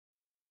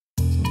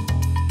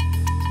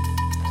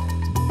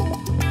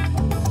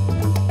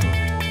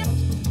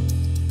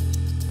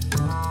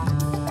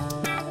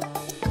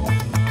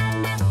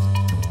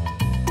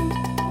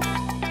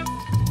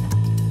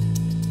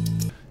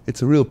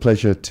It's a real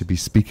pleasure to be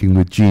speaking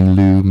with Jean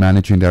Liu,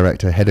 Managing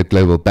Director, Head of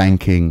Global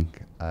Banking,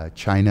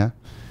 China.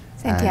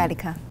 Thank you,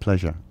 Alika.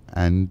 Pleasure.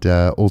 And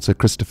also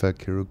Christopher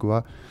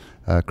Kirigua.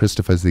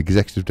 Christopher is the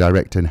Executive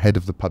Director and Head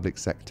of the Public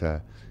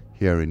Sector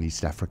here in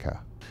East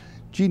Africa.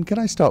 Jean, can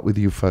I start with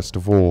you first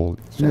of all?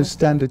 Sure. You know,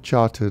 Standard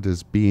Chartered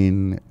has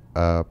been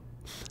a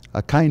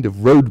kind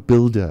of road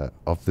builder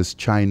of this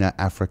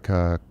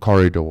China-Africa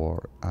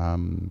corridor.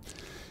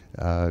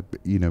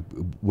 You know,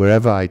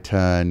 wherever I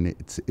turn,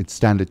 it's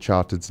Standard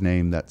Chartered's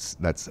name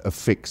that's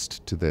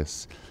affixed to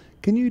this.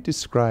 Can you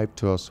describe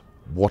to us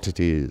what it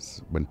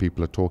is when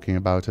people are talking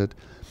about it,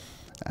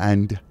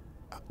 and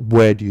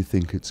where do you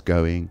think it's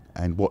going,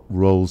 and what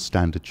role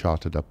Standard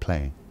Chartered are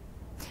playing?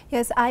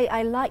 Yes,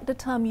 I like the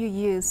term you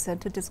use to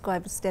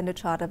describe Standard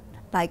Chartered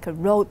like a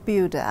road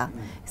builder.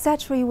 It's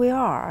actually we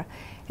are.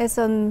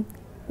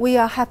 We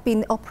have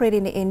been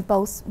operating in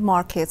both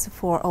markets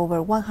for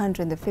over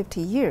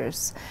 150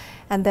 years.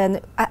 And then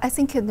I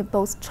think in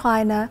both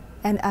China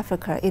and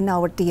Africa in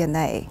our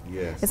DNA.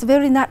 Yes. It's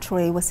very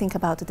naturally we think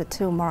about the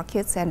two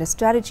markets, and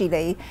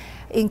strategically,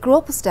 in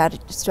global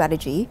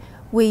strategy,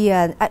 we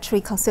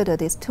actually consider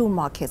these two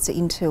markets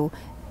into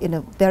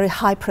very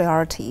high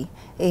priority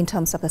in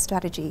terms of the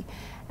strategy.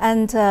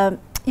 And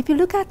if you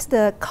look at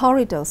the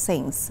corridor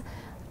things,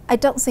 I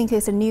don't think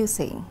it's a new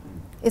thing.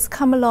 It's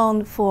come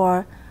along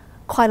for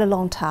quite a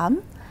long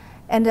time,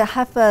 and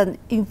have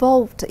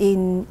evolved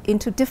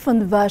into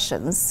different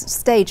versions,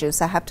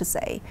 stages, I have to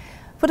say.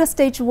 For the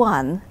stage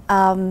one,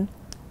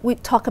 we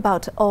talk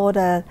about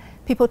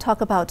people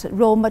talk about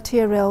raw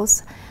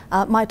materials,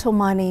 metal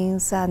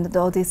minings, and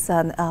all these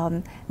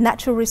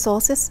natural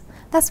resources.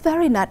 That's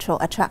very natural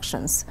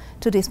attractions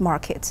to this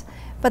market.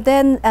 But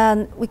then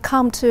we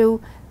come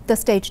to the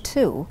stage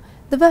two.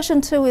 The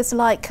version two is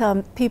like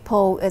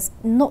people is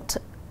not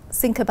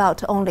think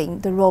about only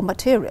the raw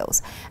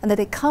materials, and that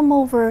they come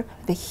over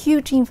the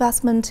huge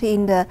investment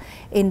in the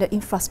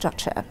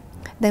infrastructure.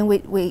 Then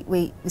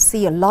we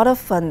see a lot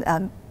of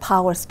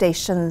power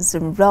stations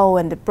and road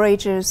and the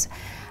bridges,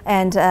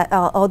 and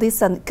all these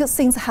good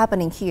things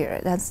happening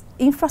here. That's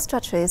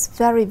infrastructure is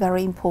very,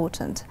 very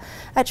important.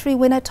 Actually,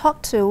 when I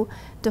talk to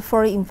the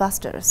foreign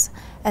investors,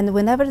 and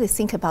whenever they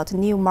think about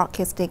new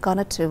markets they're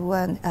going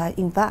to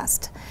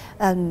invest,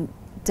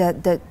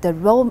 the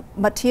raw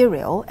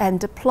material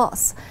and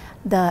plus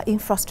the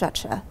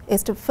infrastructure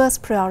is the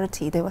first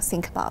priority they will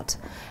think about.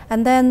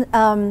 And then,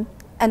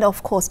 and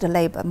of course, the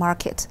labor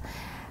market.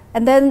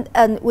 And then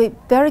we're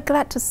very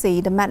glad to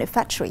see the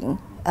manufacturing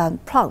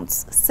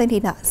plants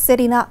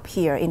setting up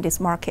here in this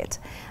market.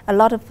 A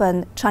lot of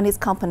Chinese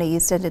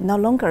companies are no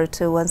longer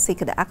to seek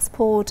the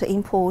export,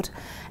 import,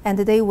 and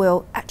they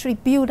will actually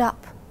build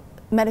up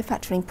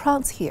manufacturing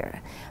plants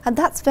here, and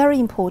that's very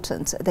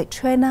important. They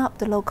train up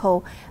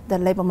the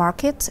labor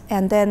market,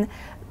 and then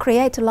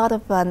create a lot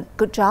of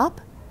good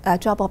job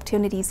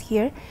opportunities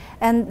here,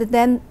 and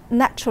then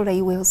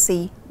naturally we'll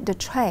see the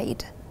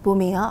trade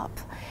booming up.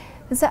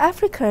 And so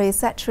Africa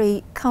is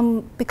actually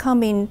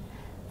becoming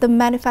the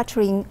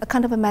manufacturing, a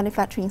kind of a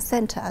manufacturing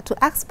center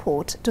to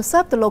export, to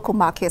serve the local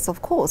markets,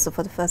 of course,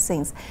 for the first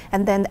things,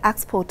 and then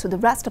export to the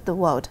rest of the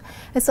world.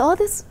 It's all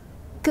these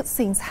good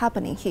things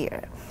happening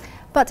here.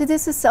 But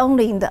this is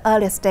only in the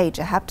early stage,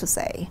 I have to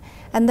say.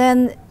 And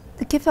then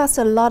it gives us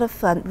a lot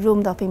of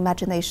room of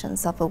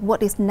imaginations of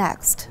what is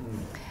next.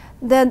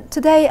 Then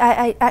today,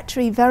 I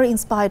actually very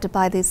inspired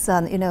by this,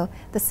 the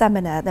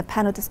seminar, the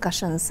panel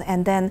discussions,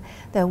 and then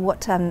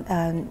what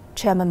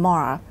Chairman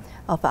Ma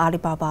of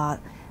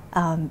Alibaba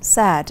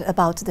said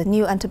about the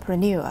new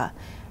entrepreneur.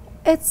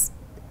 It's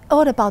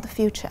all about the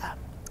future.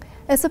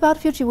 It's about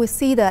the future. We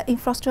see the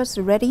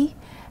infrastructure ready,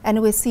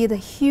 and we see the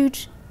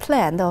huge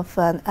plan of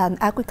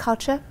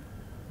agriculture,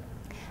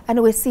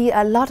 and we see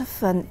a lot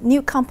of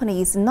new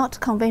companies, not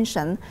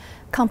convention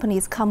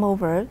companies, come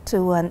over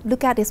to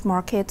look at this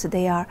market.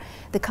 They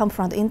come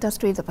from the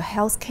industries of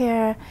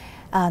healthcare,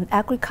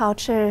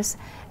 agriculture,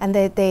 and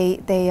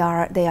they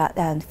are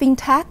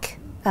fintech,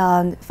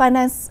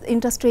 finance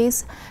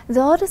industries. There's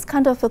all this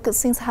kind of good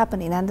things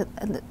happening,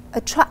 and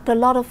attract a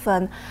lot of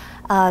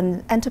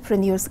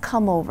entrepreneurs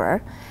come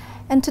over.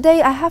 And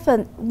today I have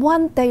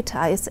one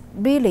data is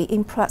really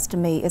impressed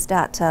me is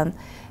that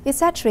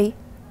it's actually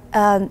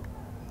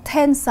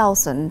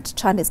 10,000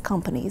 Chinese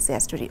companies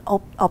actually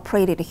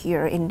operated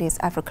here in this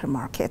African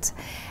market,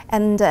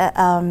 and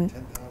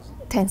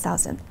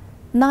 10,000.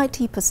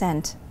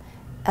 90%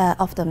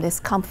 of them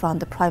come from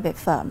the private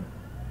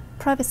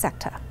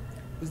sector.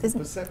 The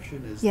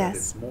perception is yes. that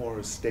it's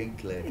more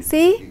state-led.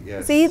 See,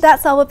 yes. See,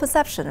 that's our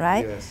perception,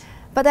 right? Yes.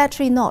 But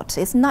actually not.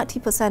 It's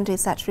 90%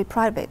 is actually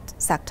private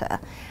sector.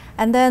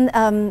 And then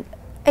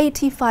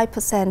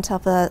 85%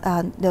 of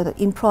the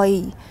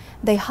employee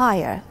they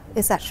hire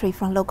is actually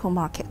from local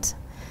market.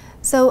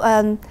 So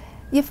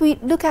if we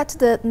look at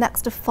the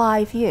next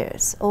 5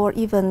 years, or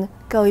even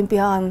going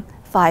beyond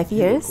 5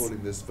 years. You're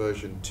calling this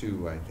version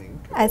 2, I think.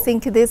 I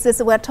think this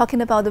is, we're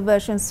talking about the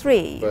version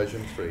 3.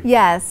 Version 3.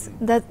 Yes,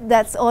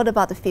 that's all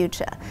about the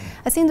future.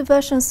 I think the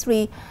version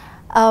 3,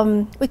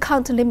 we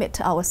can't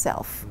limit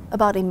ourselves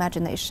about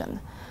imagination.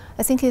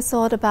 I think it's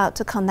all about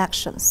the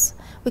connections.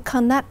 We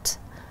connect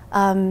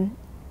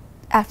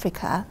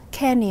Africa,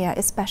 Kenya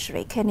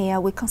especially. Kenya,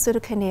 we consider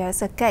Kenya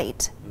as a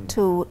gate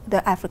to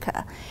the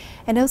Africa.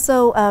 And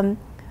also,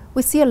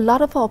 we see a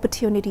lot of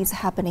opportunities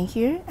happening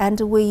here, and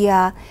we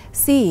are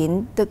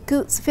seeing the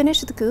goods,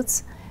 finished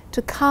goods,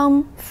 to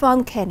come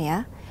from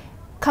Kenya,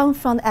 come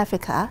from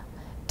Africa,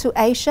 to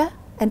Asia,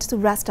 and to the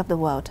rest of the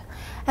world.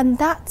 And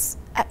that's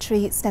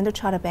actually Standard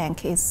Chartered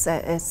Bank is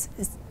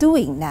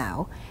doing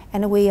now,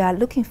 and we are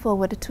looking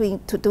forward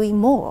to doing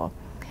more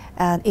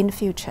in the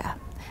future.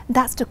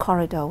 That's the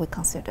corridor we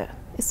consider.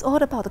 It's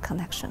all about the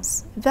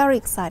connections. Very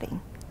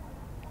exciting.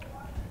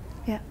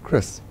 Yeah.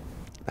 Chris,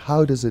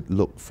 how does it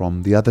look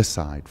from the other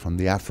side, from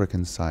the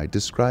African side?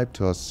 Describe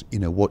to us,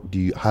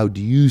 how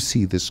do you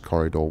see this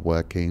corridor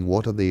working?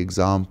 What are the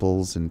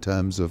examples in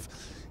terms of,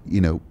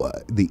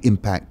 the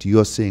impact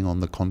you're seeing on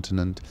the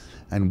continent,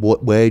 and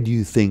where do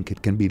you think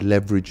it can be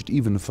leveraged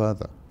even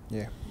further?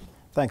 Yeah,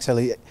 thanks,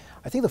 Ellie.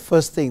 I think the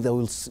first thing that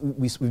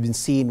we've been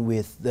seeing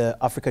with the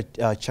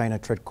Africa-China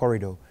trade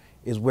corridor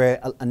is where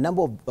a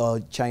number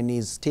of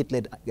Chinese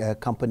state-led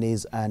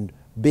companies and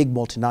big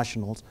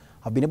multinationals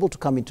have been able to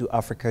come into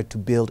Africa to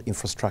build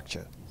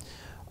infrastructure.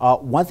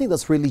 One thing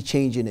that's really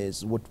changing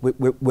is what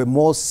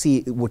we're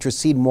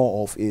seeing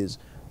more of is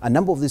a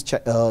number of these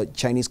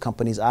Chinese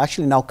companies are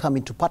actually now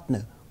coming to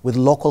partner with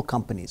local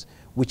companies,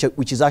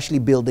 which is actually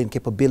building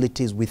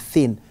capabilities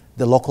within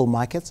the local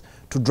markets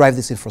to drive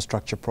these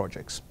infrastructure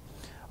projects.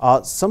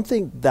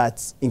 Something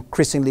that's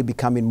increasingly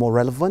becoming more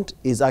relevant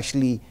is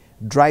actually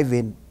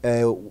driving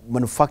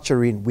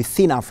manufacturing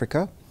within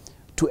Africa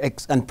to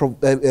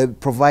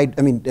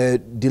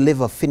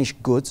deliver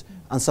finished goods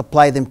and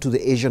supply them to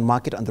the Asian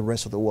market and the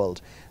rest of the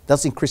world.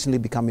 That's increasingly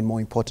becoming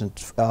more important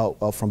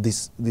from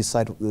this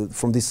side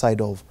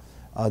of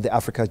the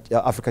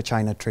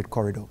Africa-China trade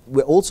corridor.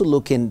 We're also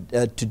looking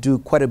to do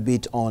quite a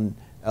bit on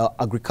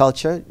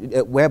agriculture,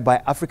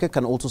 whereby Africa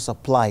can also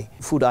supply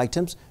food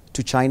items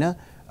to China,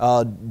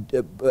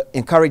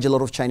 encourage a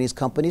lot of Chinese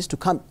companies to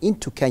come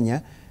into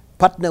Kenya,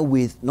 partner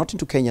with, not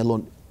into Kenya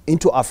alone,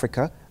 into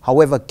Africa.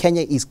 However,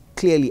 Kenya is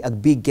clearly a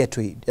big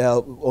gateway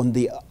on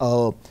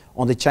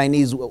the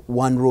Chinese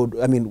one road.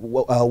 I mean,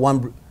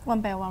 One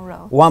Belt, One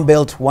Road. One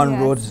Belt, One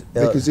Yes. Road.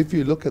 Because if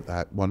you look at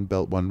that One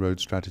Belt, One Road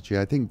strategy,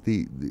 I think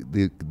the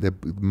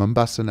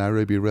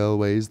Mombasa-Nairobi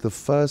Railway is the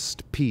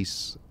first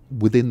piece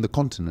within the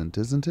continent,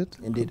 isn't it?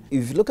 Indeed.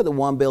 If you look at the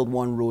One Belt,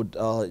 One Road,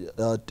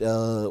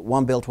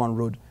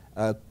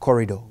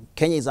 corridor,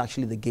 Kenya is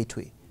actually the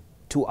gateway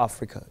to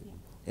Africa.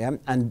 Yeah?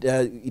 And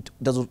it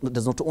does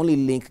not only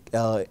link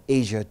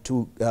Asia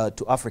to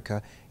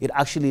Africa, it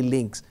actually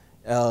links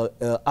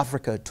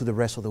Africa to the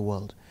rest of the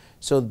world.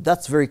 So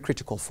that's very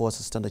critical for us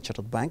as Standard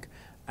Chartered Bank.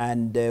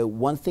 And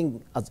one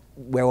thing,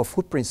 where our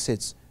footprint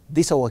sits,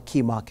 these are our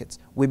key markets.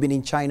 We've been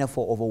in China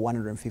for over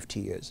 150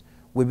 years.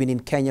 We've been in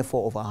Kenya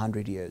for over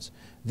 100 years.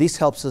 This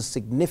helps us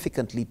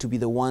significantly to be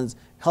the ones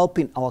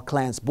helping our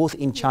clients, both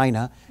in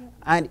China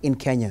and in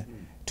Kenya,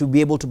 to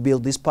be able to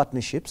build these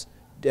partnerships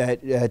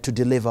to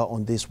deliver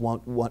on this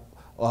one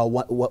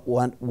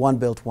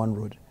Belt, One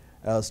Road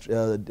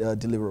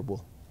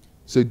deliverable.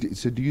 So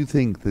do you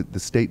think that the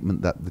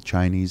statement that the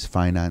Chinese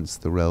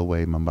financed the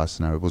railway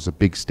Mombasa-Nairobi was a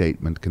big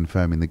statement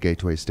confirming the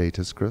gateway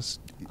status, Chris?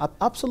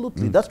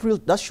 Absolutely.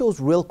 That shows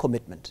real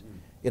commitment.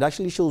 It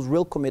actually shows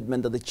real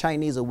commitment that the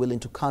Chinese are willing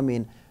to come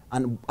in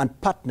and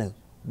partner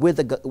with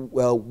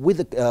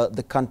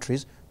the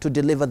countries to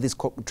deliver this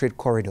trade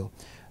corridor.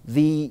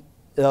 The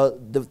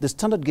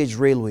standard gauge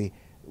railway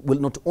will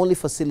not only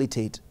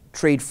facilitate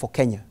trade for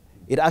Kenya,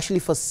 it actually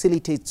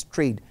facilitates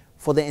trade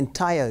for the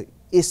entire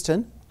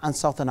Eastern and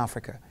Southern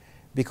Africa,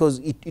 because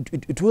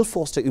it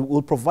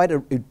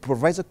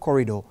provides a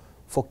corridor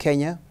for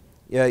Kenya,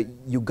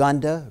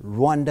 Uganda,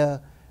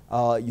 Rwanda,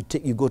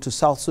 you go to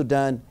South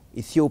Sudan,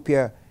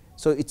 Ethiopia.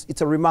 So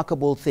it's a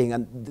remarkable thing,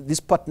 and this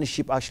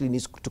partnership actually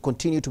needs to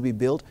continue to be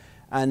built.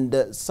 And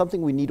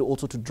something we need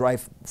also to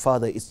drive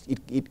further is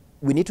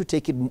we need to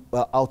take it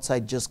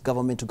outside just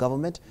government to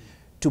government,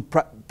 to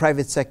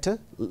private sector,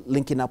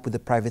 linking up with the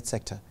private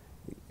sector.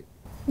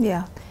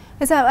 Yeah.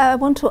 As I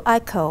want to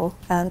echo,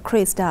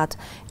 Chris, that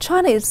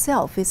China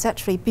itself is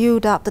actually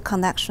build up the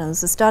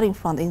connections starting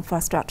from the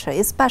infrastructure,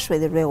 especially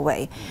the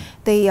railway.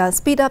 They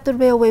speed up the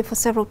railway for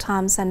several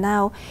times, and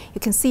now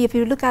you can see if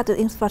you look at the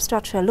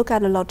infrastructure, look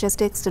at the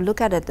logistics, look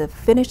at the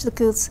finished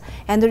goods,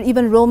 and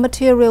even raw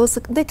materials,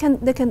 they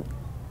can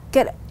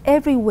get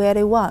everywhere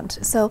they want.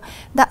 So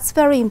that's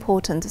very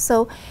important.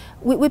 So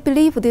we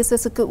believe this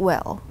is a good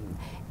well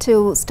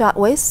to start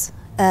with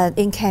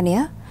in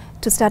Kenya,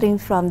 to starting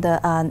from the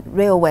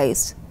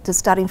railways, to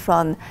starting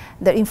from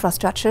the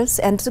infrastructures,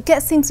 and to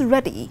get things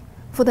ready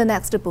for the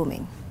next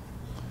booming.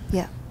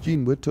 Yeah.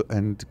 Jean,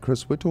 and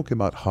Chris, we're talking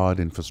about hard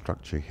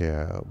infrastructure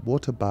here.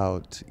 What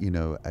about,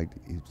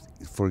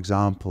 for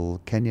example,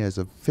 Kenya is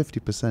a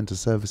 50% a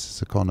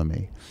services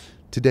economy.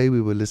 Today we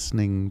were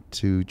listening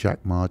to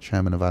Jack Ma,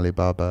 chairman of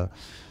Alibaba,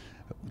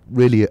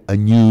 really a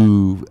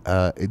new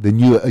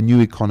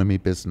economy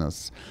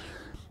business.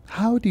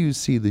 How do you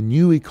see the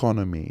new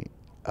economy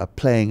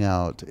playing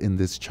out in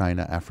this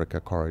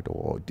China-Africa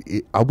corridor?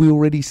 Are we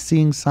already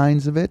seeing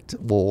signs of it,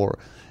 or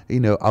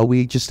are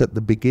we just at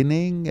the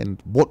beginning?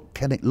 And what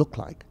can it look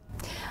like?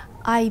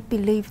 I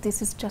believe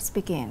this is just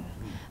begin.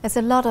 It's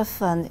a lot of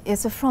fun.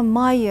 It's from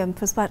my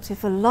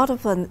perspective. A lot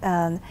of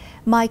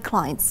my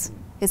clients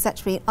is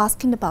actually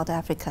asking about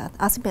Africa,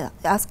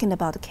 asking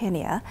about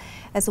Kenya,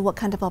 as what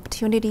kind of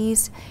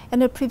opportunities.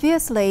 And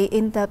previously,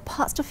 in the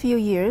past few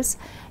years,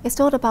 it's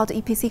all about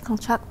EPC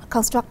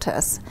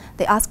constructors.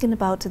 They're asking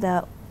about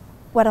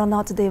whether or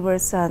not there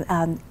was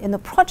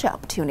project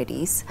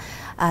opportunities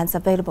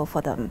available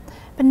for them.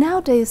 But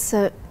nowadays,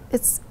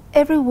 it's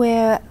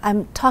everywhere.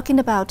 I'm talking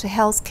about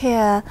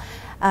healthcare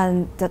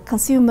and the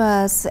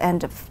consumers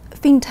and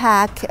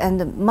fintech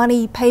and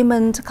money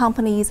payment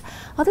companies.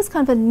 All this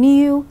kind of a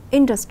new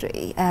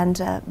industry and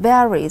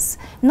varies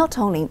not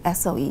only in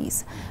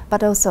SOEs,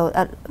 but also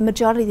a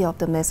majority of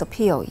them is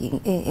PO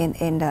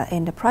in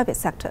the private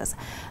sectors.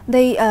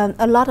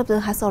 A lot of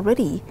them has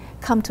already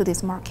come to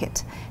this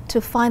market to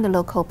find the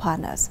local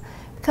partners,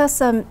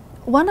 because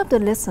one of the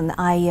lessons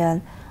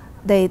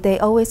they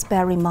always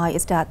bear in mind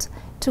is that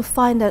to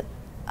find a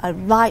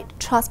right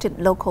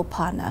trusted local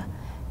partner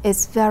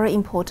is very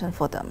important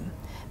for them,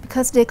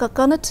 because they're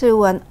going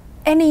to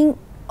any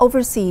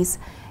overseas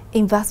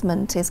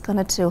investment is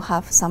going to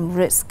have some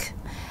risk,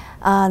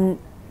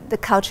 the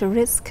culture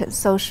risk,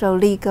 social,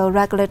 legal,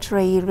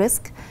 regulatory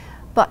risk.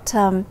 But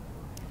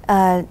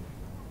I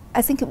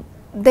think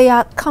they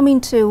are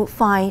coming to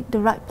find the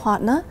right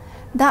partner.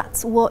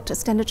 That's what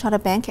Standard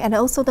Chartered Bank and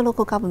also the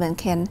local government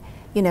can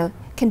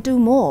do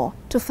more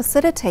to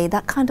facilitate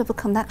that kind of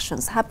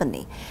connections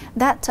happening.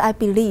 That I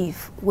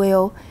believe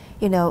will,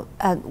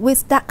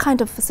 with that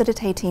kind of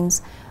facilitating,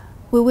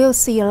 we will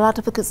see a lot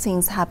of good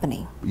things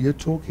happening. You're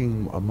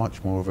talking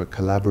much more of a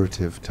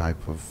collaborative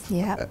type of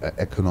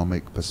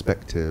economic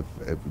perspective,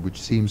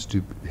 which seems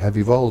to have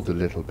evolved a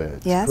little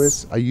bit. Yes.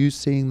 Chris, are you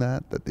seeing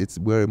that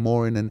we're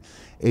more in an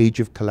age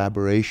of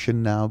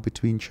collaboration now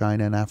between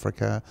China and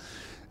Africa?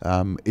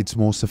 It's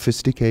more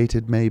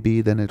sophisticated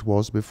maybe than it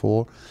was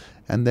before.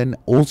 And then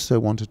also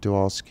wanted to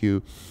ask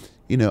you,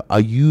 are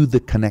you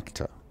the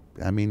connector?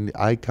 I mean,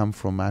 I come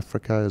from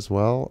Africa as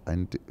well,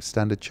 and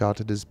Standard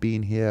Chartered has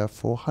been here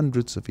for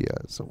hundreds of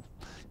years. So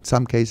in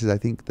some cases, I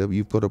think that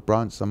you've got a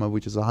branch somewhere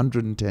which is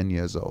 110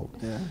 years old.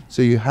 Yeah.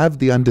 So you have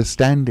the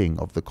understanding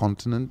of the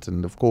continent,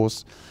 and of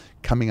course,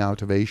 coming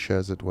out of Asia,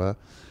 as it were.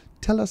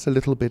 Tell us a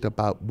little bit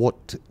about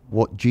what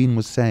Jean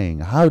was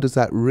saying. How does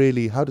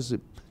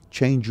it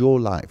change your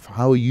life?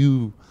 How are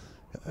you,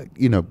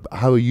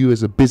 how are you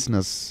as a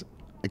business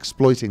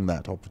exploiting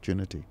that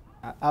opportunity?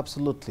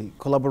 Absolutely.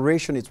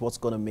 Collaboration is what's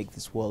going to make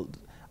this world.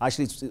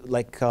 Actually, it's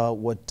like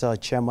what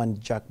Chairman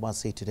Jack Ma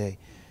said today.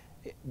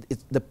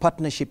 The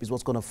partnership is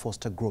what's going to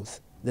foster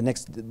growth, the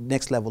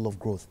next level of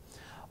growth.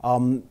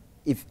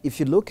 If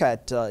you look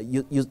at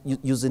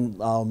using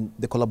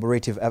the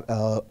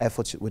collaborative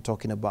efforts we're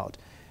talking about,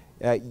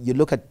 you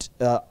look at,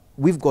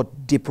 we've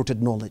got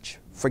deep-rooted knowledge.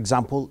 For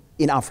example,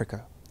 in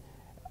Africa,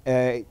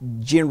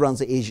 Jean runs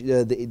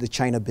the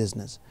China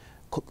business.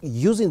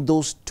 Using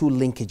those two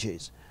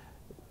linkages,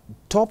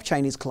 top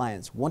Chinese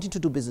clients wanting to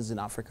do business in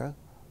Africa,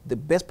 the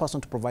best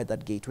person to provide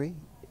that gateway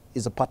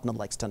is a partner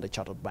like Standard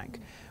Chartered Bank.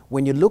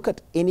 When you look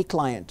at any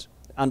client,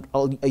 and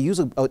I'll use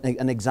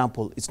an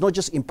example, it's not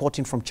just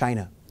importing from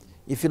China.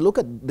 If you look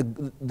at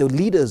the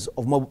leaders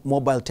of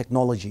mobile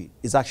technology,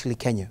 is actually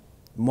Kenya,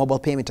 mobile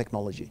payment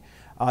technology,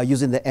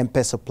 using the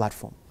M-Pesa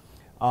platform.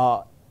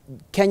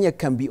 Kenya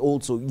can be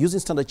also,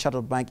 using Standard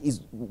Chartered Bank, is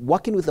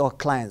working with our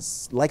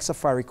clients like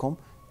Safaricom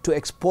to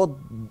export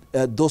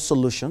those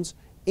solutions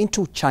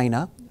into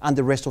China and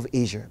the rest of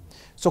Asia.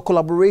 So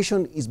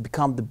collaboration is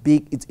become the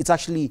big,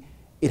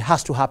 it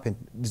has to happen.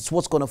 It's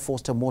what's going to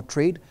foster more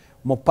trade,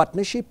 more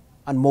partnership,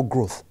 and more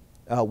growth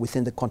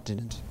within the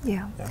continent.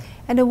 Yeah.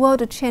 And the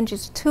world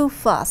changes too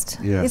fast.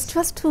 Yes. It's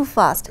just too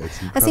fast.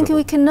 I think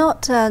we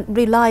cannot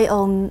rely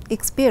on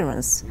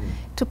experience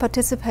to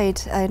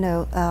participate in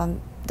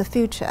the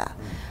future.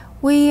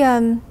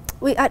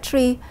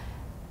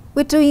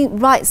 We're doing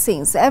right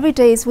things. Every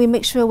day we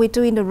make sure we're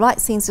doing the right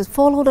things to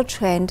follow the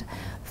trend,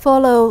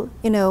 follow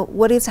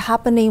what is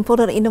happening,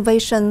 follow the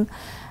innovation,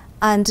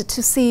 and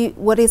to see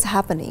what is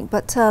happening.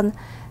 But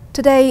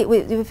today,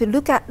 if you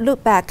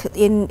look back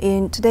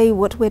in today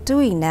what we're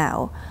doing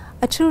now,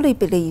 I truly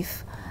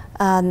believe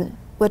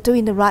we're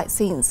doing the right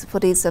things for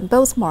these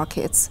both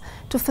markets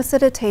to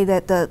facilitate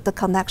the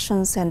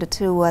connections and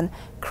to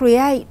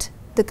create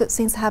the good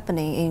things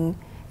happening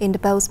in the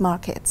both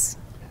markets.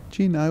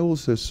 Jean, I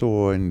also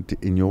saw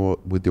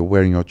with your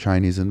wearing your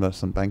Chinese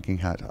investment banking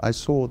hat, I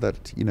saw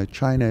that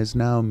China is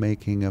now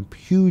making a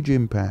huge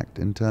impact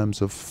in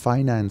terms of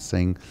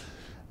financing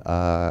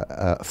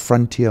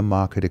frontier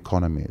market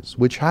economies,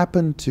 which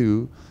happen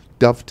to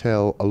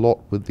dovetail a lot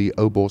with the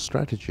OBOR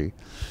strategy.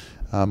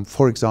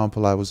 For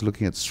example, I was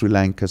looking at Sri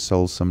Lanka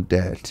sold some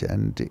debt,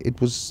 and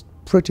it was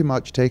pretty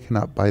much taken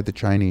up by the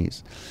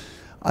Chinese.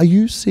 Are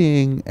you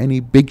seeing any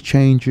big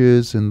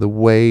changes in the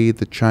way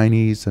the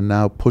Chinese are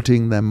now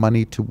putting their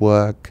money to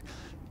work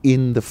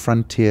in the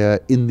frontier,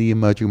 in the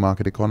emerging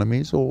market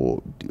economies,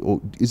 or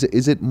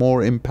is it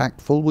more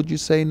impactful, would you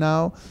say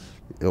now?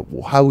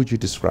 How would you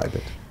describe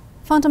it?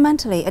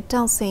 Fundamentally, I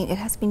don't think it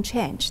has been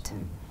changed.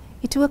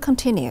 It will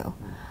continue.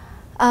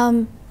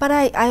 But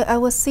I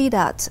will see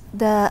that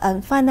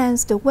the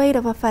finance, the weight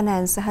of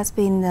finance has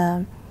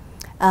been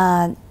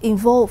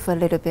involved a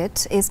little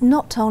bit. It's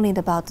not only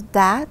about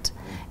that.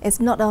 It's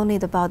not only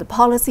about the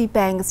policy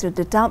banks to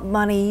dump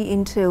money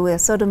into a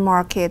certain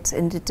market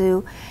and to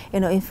do,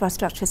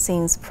 infrastructure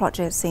things,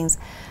 project things.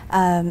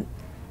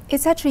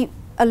 It's actually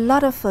a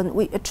lot of fun.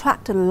 We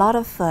attract a lot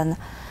of fun.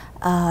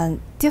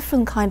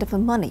 Different kind of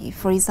money,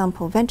 for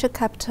example, venture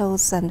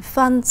capitals and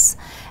funds,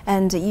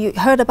 and you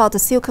heard about the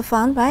Silk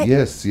Fund, right?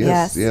 Yes.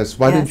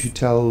 Why don't you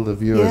tell the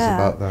viewers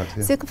about that?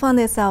 Yeah. Silk Fund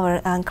is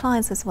our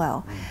clients as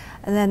well.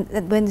 And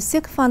then when the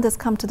Silk funders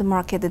come to the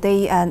market,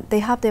 they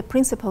have their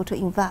principle to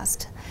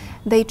invest.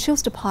 They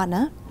choose the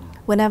partner,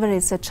 whenever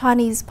it's a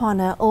Chinese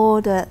partner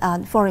or the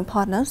foreign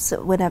partners,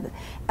 whenever,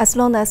 as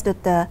long as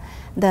the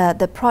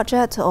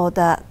project or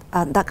that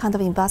kind of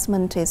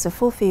investment is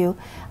fulfill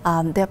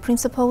their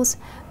principles,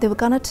 they were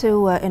going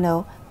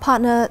to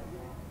partner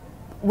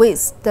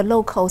with the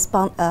local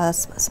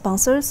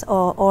sponsors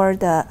or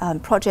the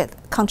project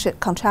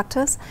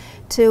contractors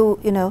to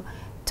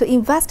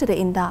invest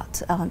in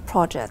that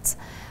projects.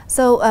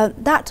 So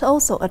that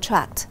also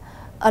attract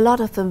a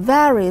lot of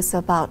various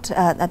about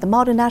the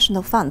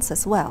multinational funds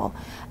as well,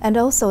 and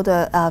also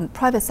the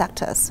private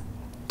sectors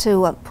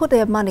to put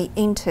their money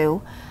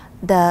into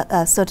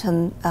the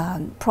certain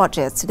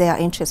projects they are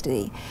interested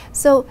in.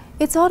 So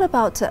it's all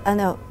about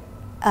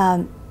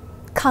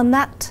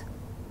connect,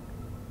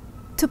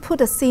 to put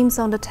the themes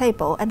on the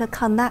table and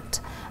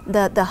connect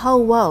the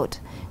whole world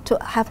to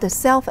have the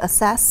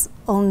self-assess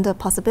on the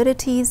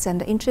possibilities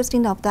and the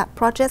interesting of that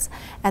project,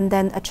 and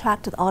then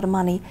attract all the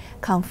money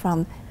come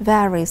from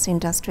various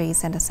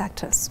industries and the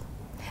sectors.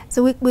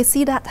 So we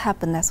see that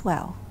happen as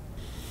well.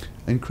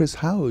 And Chris,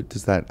 how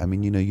does that, I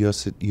mean, you're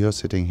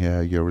sitting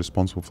here, you're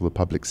responsible for the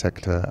public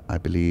sector, I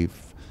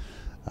believe.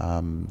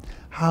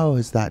 How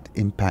has that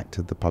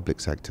impacted the public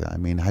sector? I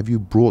mean, have you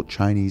brought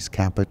Chinese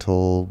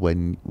capital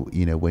when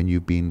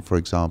you've been, for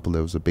example,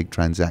 there was a big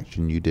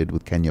transaction you did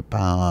with Kenya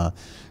Power,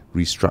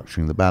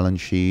 restructuring the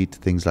balance sheet,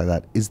 things like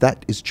that.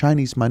 Is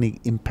Chinese money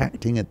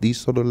impacting at these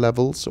sort of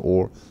levels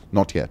or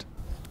not yet?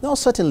 No,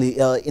 certainly.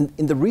 In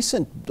the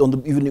recent,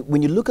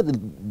 when you look at the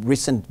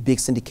recent big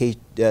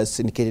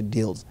syndicated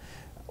deals,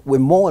 we're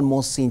more and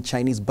more seeing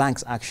Chinese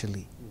banks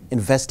actually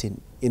investing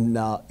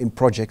in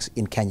projects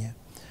in Kenya,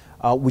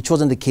 which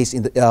wasn't the case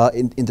in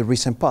the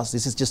recent past.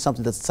 This is just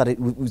something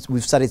that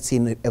we've started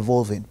seeing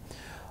evolving.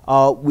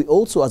 We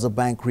also, as a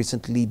bank,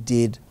 recently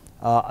did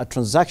a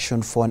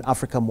transaction for an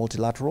Africa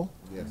multilateral,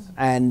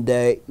 and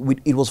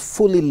it was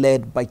fully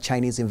led by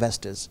Chinese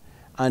investors.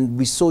 And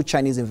we saw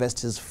Chinese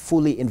investors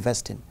fully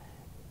investing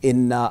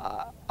in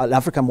an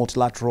Africa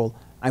multilateral,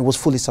 and was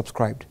fully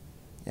subscribed.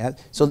 Yeah?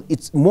 So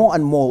it's more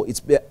and more,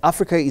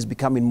 Africa is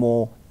becoming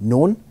more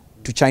known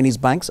to Chinese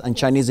banks and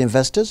Chinese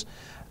investors,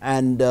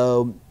 and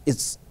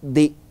it's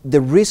the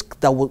risk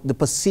the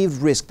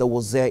perceived risk that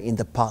was there in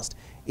the past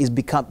it's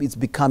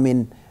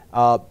becoming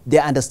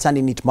they're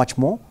understanding it much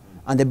more,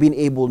 and they're being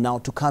able now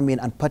to come in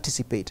and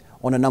participate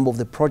on a number of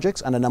the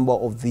projects and a number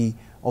of the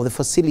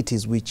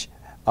facilities which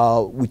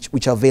are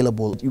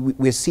available.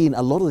 We're seeing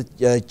a lot of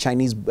the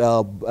Chinese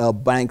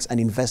banks and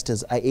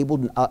investors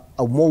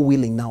are more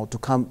willing now to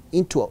come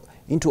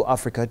into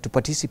Africa to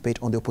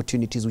participate on the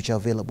opportunities which are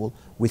available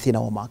within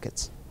our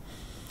markets.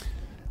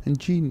 And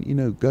Jean,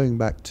 going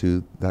back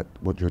to that,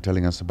 what you're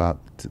telling us about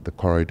the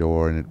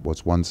corridor, and it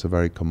was once a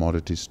very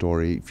commodity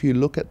story. If you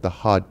look at the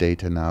hard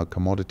data now,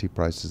 commodity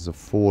prices have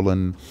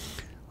fallen.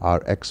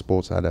 Our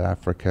exports out of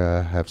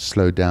Africa have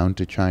slowed down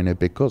to China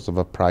because of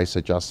a price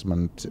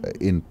adjustment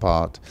in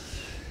part.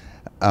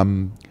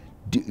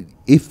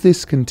 If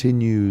this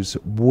continues,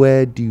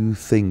 where do you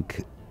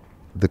think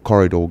the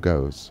corridor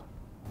goes?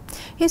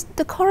 Yes,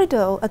 the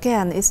corridor,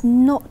 again, is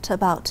not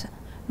about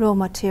raw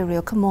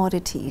material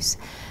commodities.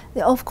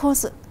 Of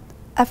course,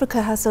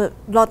 Africa has a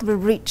lot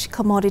of rich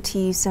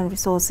commodities and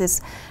resources,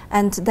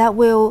 and that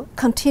will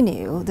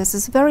continue. This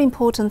is very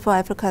important for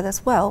Africa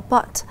as well.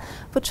 But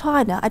for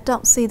China, I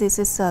don't see this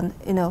as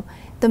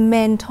the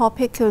main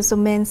topic or the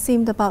main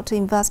theme about the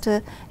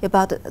investor,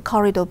 about the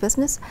corridor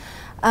business.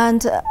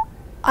 And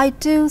I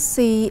do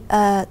see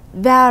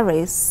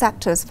various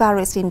sectors,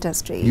 various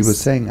industries. You were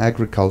saying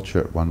agriculture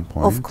at one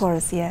point. Of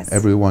course, yes.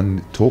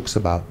 Everyone talks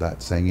about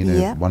that, saying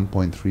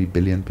 1.3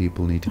 billion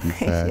people need to be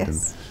fed.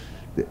 Yes.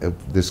 And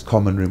this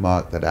common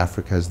remark that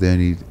Africa is the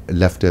only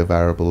leftover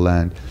arable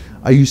land.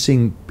 Are you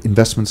seeing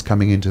investments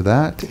coming into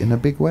that in a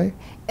big way?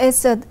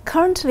 It's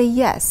currently,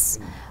 yes.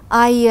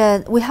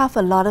 We have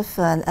a lot of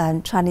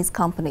Chinese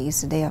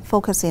companies. They are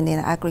focusing in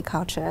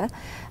agriculture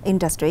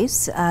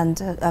industries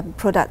and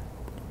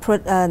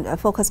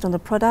focused on the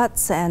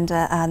products and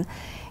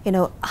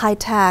high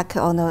tech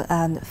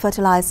on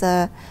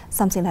fertilizer,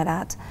 something like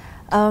that.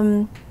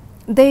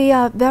 They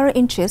are very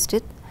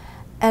interested,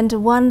 and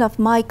one of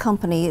my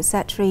companies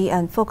actually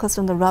focused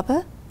on the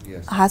rubber.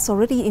 Yes. Has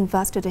already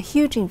invested a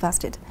huge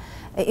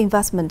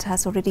investment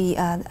has already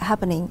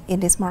happening in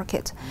this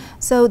market.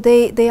 So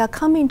they are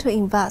coming to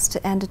invest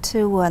and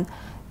to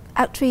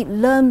actually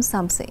learn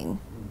something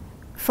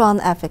from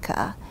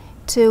Africa.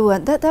 There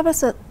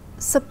was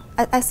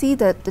I see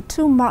that the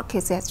two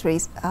markets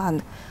actually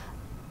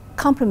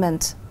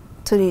complement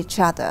to each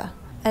other.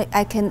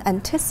 I can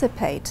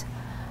anticipate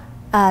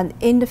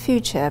in the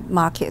future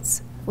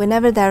markets,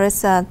 whenever there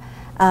is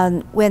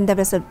when there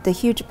is the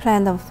huge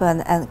plan of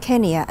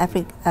Kenya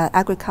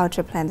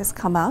agriculture plan that's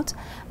come out,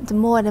 the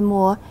more and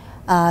more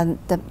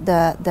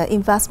the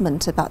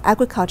investment about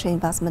agriculture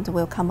investment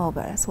will come over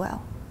as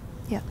well.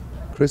 Yeah.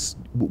 Chris,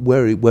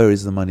 where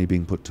is the money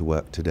being put to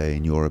work today,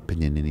 in your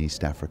opinion, in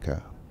East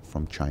Africa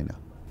from China?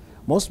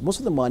 Most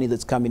of the money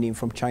that's coming in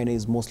from China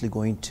is mostly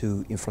going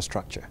to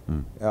infrastructure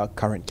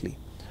currently.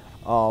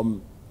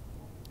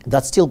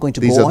 That's still going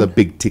to go on. These are the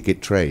big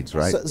ticket trades,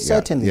 right?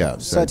 Certainly, yeah.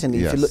 Certainly.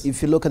 Yes.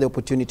 If you look at the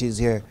opportunities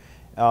here,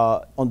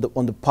 on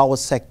the power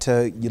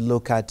sector, you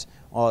look at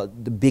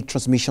the big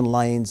transmission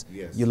lines,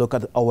 yes. You look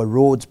at our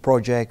roads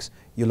projects,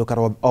 you look at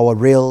our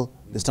rail,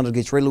 the standard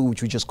gauge railway,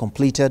 which we just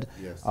completed,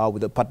 yes.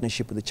 With a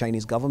partnership with the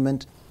Chinese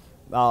government.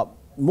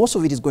 Most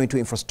of it is going to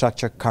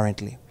infrastructure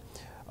currently.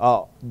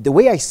 The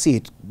way I see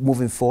it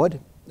moving forward,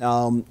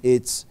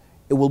 it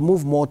will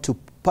move more to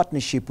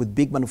partnership with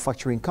big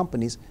manufacturing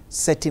companies,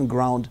 setting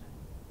ground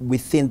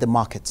within the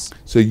markets.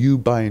 So you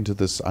buy into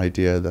this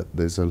idea that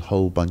there's a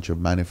whole bunch of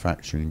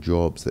manufacturing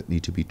jobs that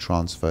need to be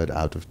transferred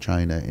out of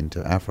China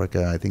into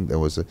Africa. I think there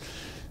was a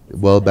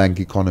World Bank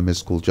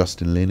economist called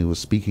Justin Lin who was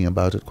speaking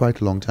about it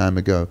quite a long time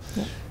ago.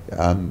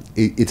 Yeah.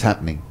 It's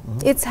happening.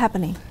 Mm-hmm. It's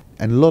happening.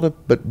 And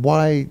but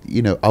why,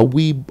 are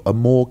we a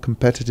more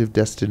competitive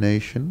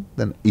destination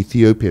than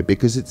Ethiopia?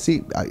 Because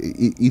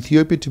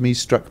Ethiopia to me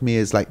struck me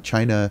as like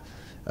China,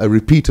 a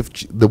repeat of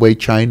the way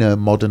China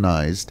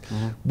modernized.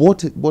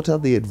 Mm-hmm. What are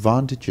the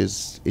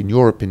advantages, in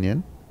your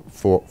opinion,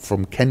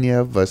 from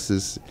Kenya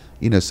versus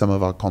some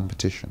of our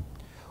competition?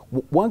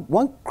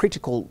 One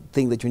critical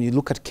thing that when you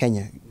look at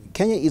Kenya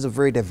is a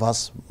very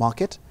diverse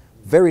market,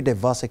 very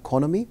diverse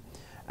economy,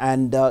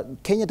 and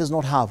Kenya does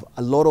not have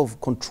a lot of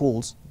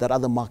controls that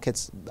other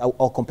markets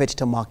or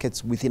competitor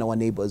markets within our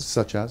neighbors.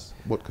 Such as?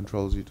 What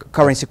controls you do?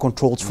 Currency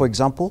controls, for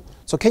example.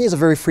 So Kenya is a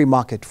very free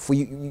market. For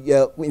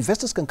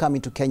investors can come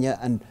into Kenya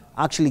and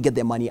actually get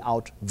their money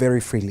out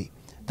very freely.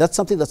 That's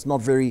something that's not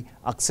very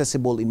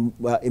accessible in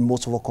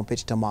most of our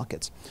competitor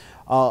markets.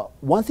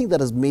 One thing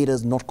that has made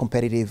us not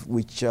competitive,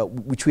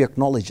 which we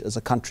acknowledge as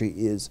a country,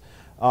 is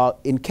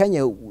in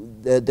Kenya,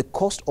 the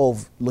cost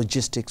of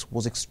logistics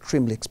was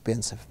extremely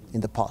expensive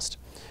in the past.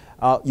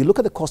 You look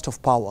at the cost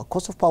of power.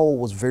 Cost of power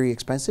was very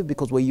expensive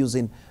because we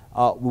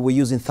were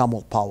using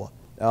thermal power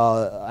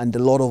and a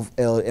lot of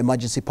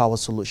emergency power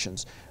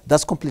solutions.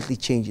 That's completely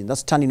changing.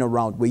 That's turning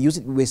around.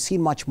 We're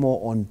seeing much more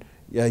on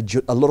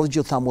a lot of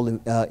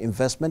geothermal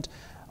investment,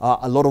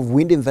 a lot of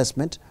wind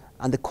investment,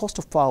 and the cost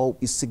of power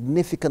is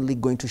significantly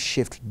going to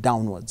shift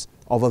downwards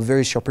over a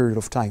very short period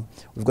of time.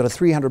 We've got a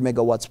 300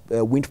 megawatts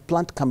wind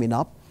plant coming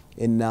up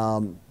in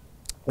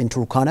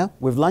Turkana.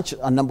 We've launched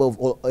a number of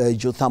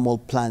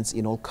geothermal plants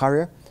in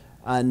Olkaria,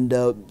 and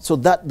so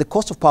that the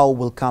cost of power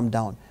will come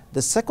down.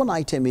 The second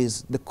item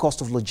is the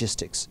cost of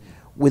logistics.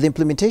 With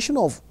implementation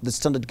of the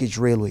standard gauge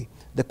railway,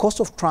 the cost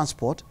of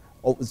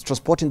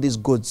transporting these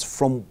goods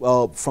from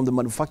the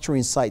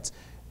manufacturing sites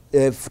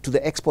to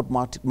the export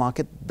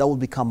market, that will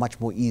become much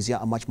more easier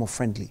and much more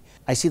friendly.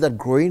 I see that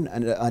growing,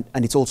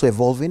 and it's also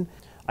evolving.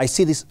 I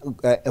see this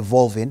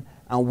evolving,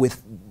 and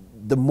with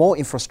the more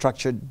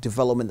infrastructure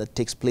development that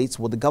takes place,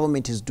 what the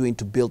government is doing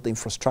to build the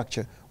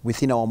infrastructure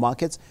within our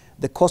markets,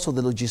 the cost of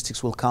the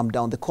logistics will come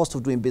down, the cost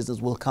of doing business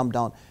will come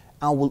down,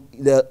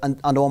 and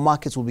our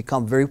markets will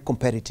become very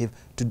competitive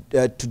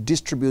to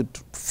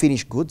distribute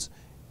finished goods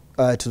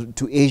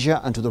to Asia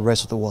and to the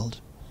rest of the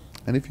world.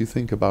 And if you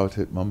think about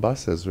it,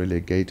 Mombasa is really a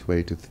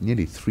gateway to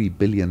nearly 3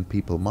 billion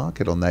people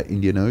market on that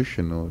Indian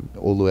Ocean, or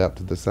all the way up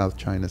to the South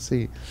China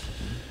Sea.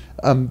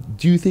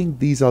 Do you think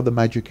these are the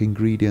magic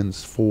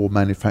ingredients for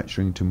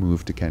manufacturing to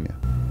move to Kenya?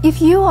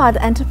 If you are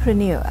the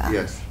entrepreneur,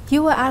 yes,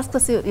 you will ask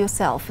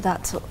yourself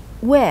that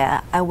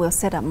where I will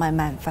set up my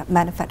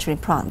manufacturing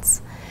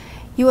plants.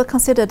 You will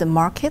consider the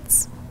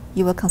markets,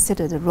 you will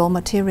consider the raw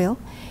material,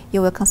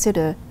 you will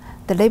consider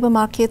the labor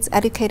markets,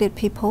 educated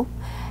people,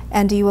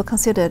 and you will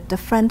consider the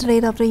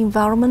friendliness of the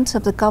environment,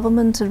 of the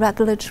government,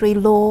 regulatory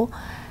law.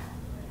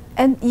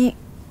 And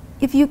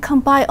if you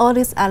combine all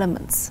these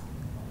elements,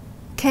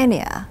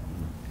 Kenya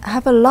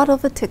have a lot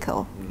of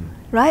vertical,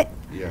 right?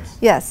 Yes.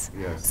 Yes.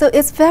 Yes. So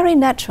it's very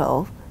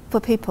natural for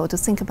people to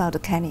think about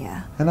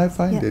Kenya. And I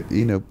find it,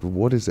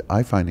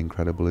 I find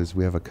incredible is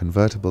we have a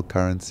convertible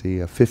currency,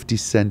 a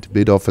 50-cent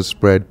bid offer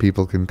spread,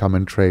 people can come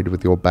and trade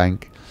with your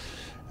bank.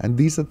 And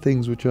these are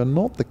things which are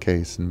not the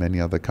case in many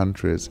other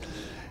countries.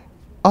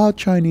 Are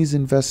Chinese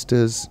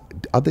investors,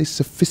 are they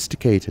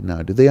sophisticated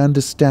now? Do they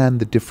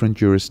understand the different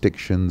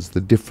jurisdictions,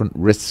 the different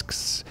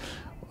risks?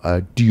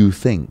 Do you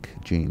think,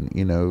 Jean,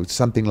 you know,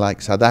 something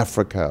like South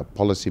Africa,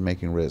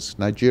 policy-making risk,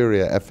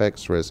 Nigeria,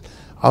 FX risk,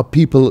 are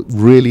people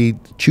really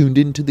tuned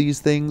into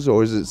these things,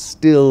 or is it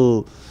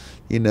still,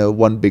 you know,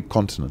 one big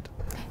continent?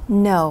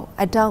 No,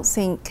 I don't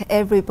think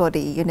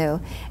everybody, you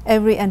know,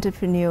 every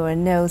entrepreneur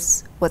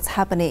knows what's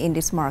happening in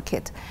this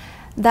market.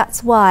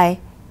 That's why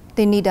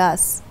they need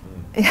us.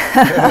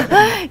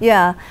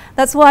 Yeah,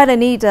 that's why they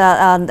need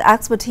the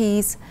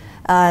expertise.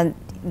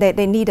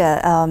 They need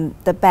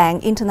the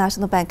bank,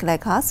 international bank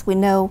like us. We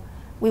know,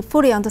 we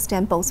fully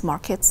understand both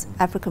markets,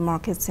 African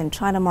markets and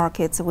China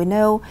markets. We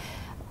know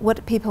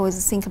what people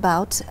think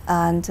about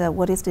and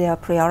what is their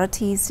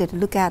priorities. They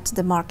look at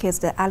the markets,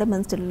 the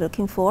elements they're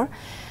looking for.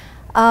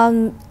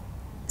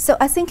 So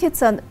I think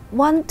it's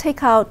one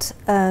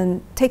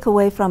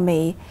takeaway from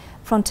me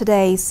from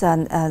today's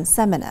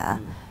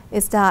seminar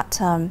is that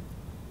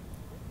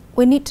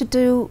we need to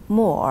do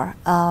more,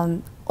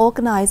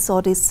 organize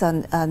all this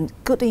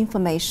good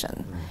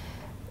information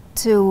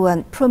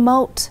to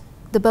promote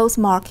the both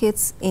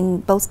markets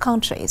in both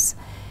countries.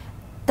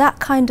 That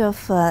kind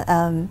of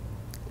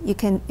you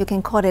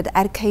can call it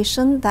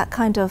education. That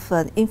kind of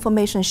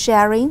information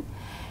sharing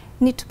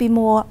need to be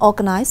more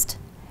organized.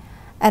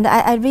 And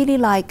I really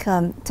like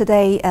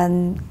today,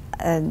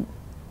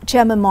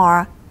 Chairman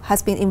Ma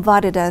has been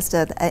invited as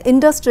the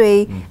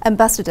industry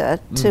ambassador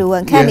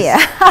to Kenya.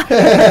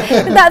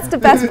 Yes. That's the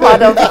best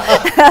part of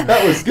it.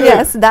 That was good.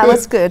 Yes, that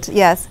was good,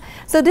 yes.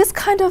 So this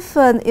kind of,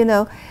 you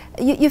know,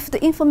 if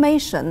the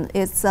information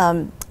is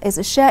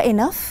shared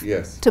enough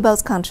to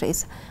both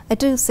countries, I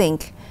do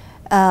think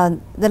a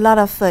lot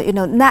of, you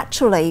know,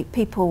 naturally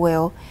people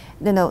will,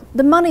 you know,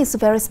 the money is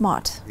very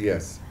smart.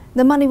 Yes.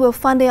 The money will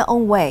find their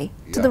own way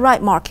to the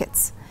right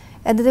markets,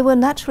 and they will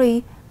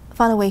naturally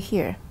find a way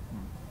here.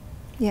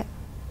 Yeah.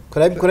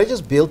 Could I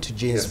just build to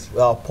Jane's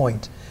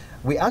point?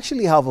 We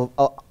actually have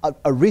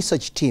a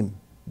research team,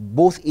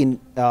 both in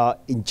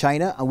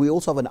China, and we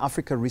also have an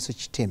Africa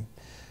research team,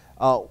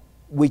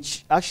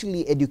 which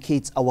actually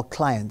educates our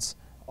clients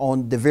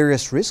on the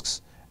various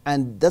risks,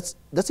 and that's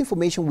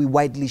information we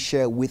widely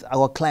share with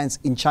our clients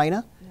in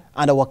China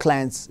and our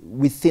clients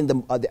within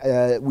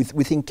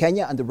within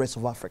Kenya and the rest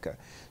of Africa.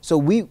 So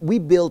we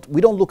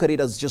don't look at it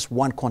as just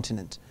one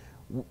continent.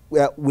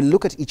 We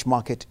look at each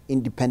market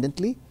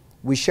independently.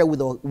 We share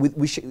with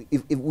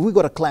if we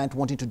got a client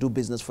wanting to do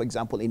business, for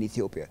example, in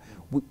Ethiopia,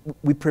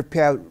 we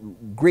prepare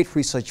great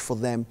research for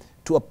them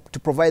to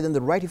provide them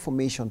the right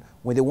information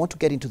when they want to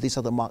get into these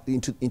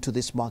into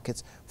these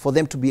markets, for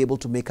them to be able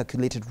to make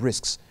calculated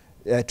risks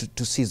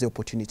to seize the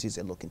opportunities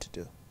they're looking to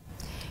do.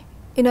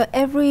 You know,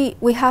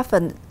 we have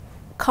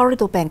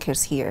corridor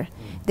bankers here.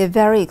 They're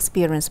very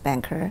experienced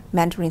banker,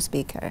 Mandarin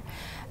speaker.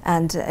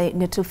 And you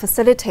know, to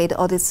facilitate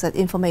all this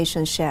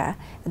information share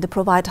and to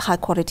provide high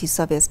quality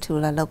service to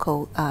the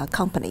local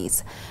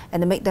companies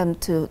and to make them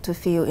to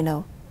feel, you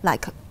know,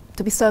 like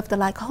to be served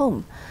like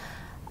home.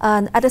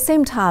 And at the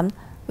same time,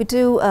 we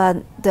do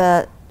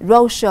the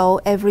roadshow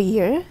every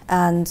year,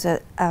 and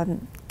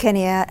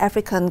Kenya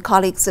African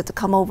colleagues that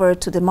come over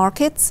to the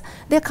markets,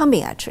 they're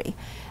coming actually.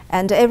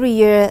 And every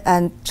year,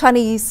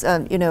 Chinese,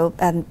 you know,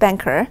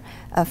 banker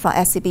from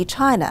SCB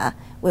China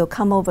will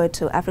come over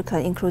to Africa,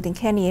 including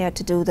Kenya,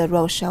 to do the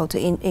roadshow, to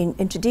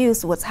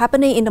introduce what's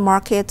happening in the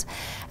market,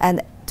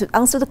 and to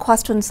answer the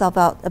questions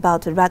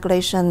about the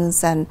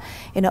regulations and,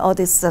 you know, all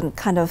this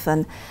kind of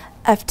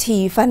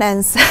FT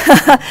finance,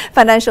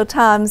 Financial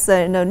Times,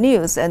 you know,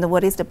 news, and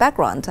what is the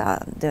background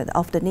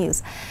of the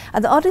news,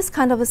 and all these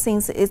kind of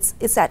things.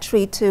 It's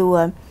actually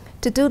to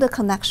do the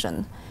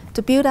connection,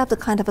 to build up the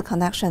kind of a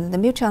connection, the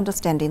mutual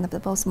understanding of the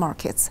both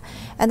markets.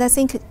 And I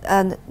think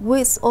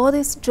with all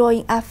these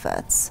joint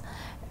efforts,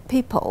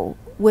 people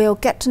will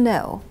get to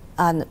know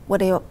what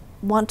they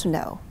want to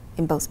know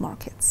in both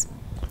markets.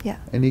 Yeah.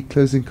 Any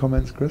closing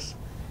comments, Chris?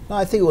 No,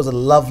 I think it was a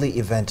lovely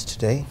event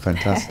today.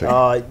 Fantastic.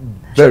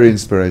 Very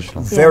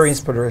inspirational. Very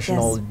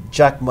inspirational. Yes.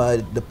 Jack Ma,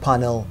 the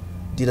panel,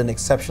 did an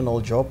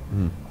exceptional job.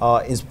 And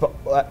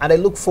I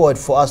look forward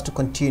for us to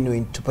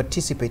continuing to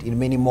participate in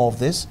many more of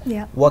this,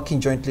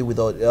 working jointly with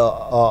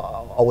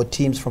our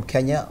teams from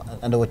Kenya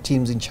and our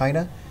teams in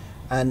China.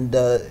 And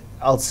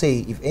I'll say,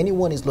 if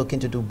anyone is looking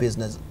to do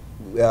business,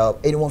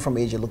 anyone from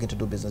Asia looking to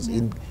do business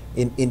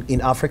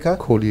in Africa,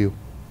 call you.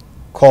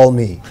 Call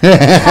me.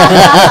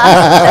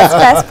 That's the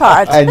best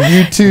part. And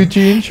you too,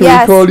 Jean,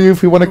 shall we call you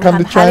if we want to come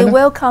to China? I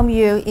welcome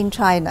you in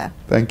China.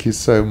 Thank you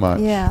so much.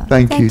 Yeah.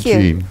 Thank you,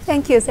 Jean.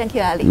 Thank you,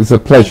 Ali. It was a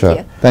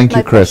pleasure. Thank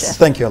you, Chris.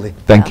 Thank you, Ali.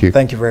 Thank you.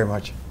 Thank you very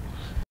much.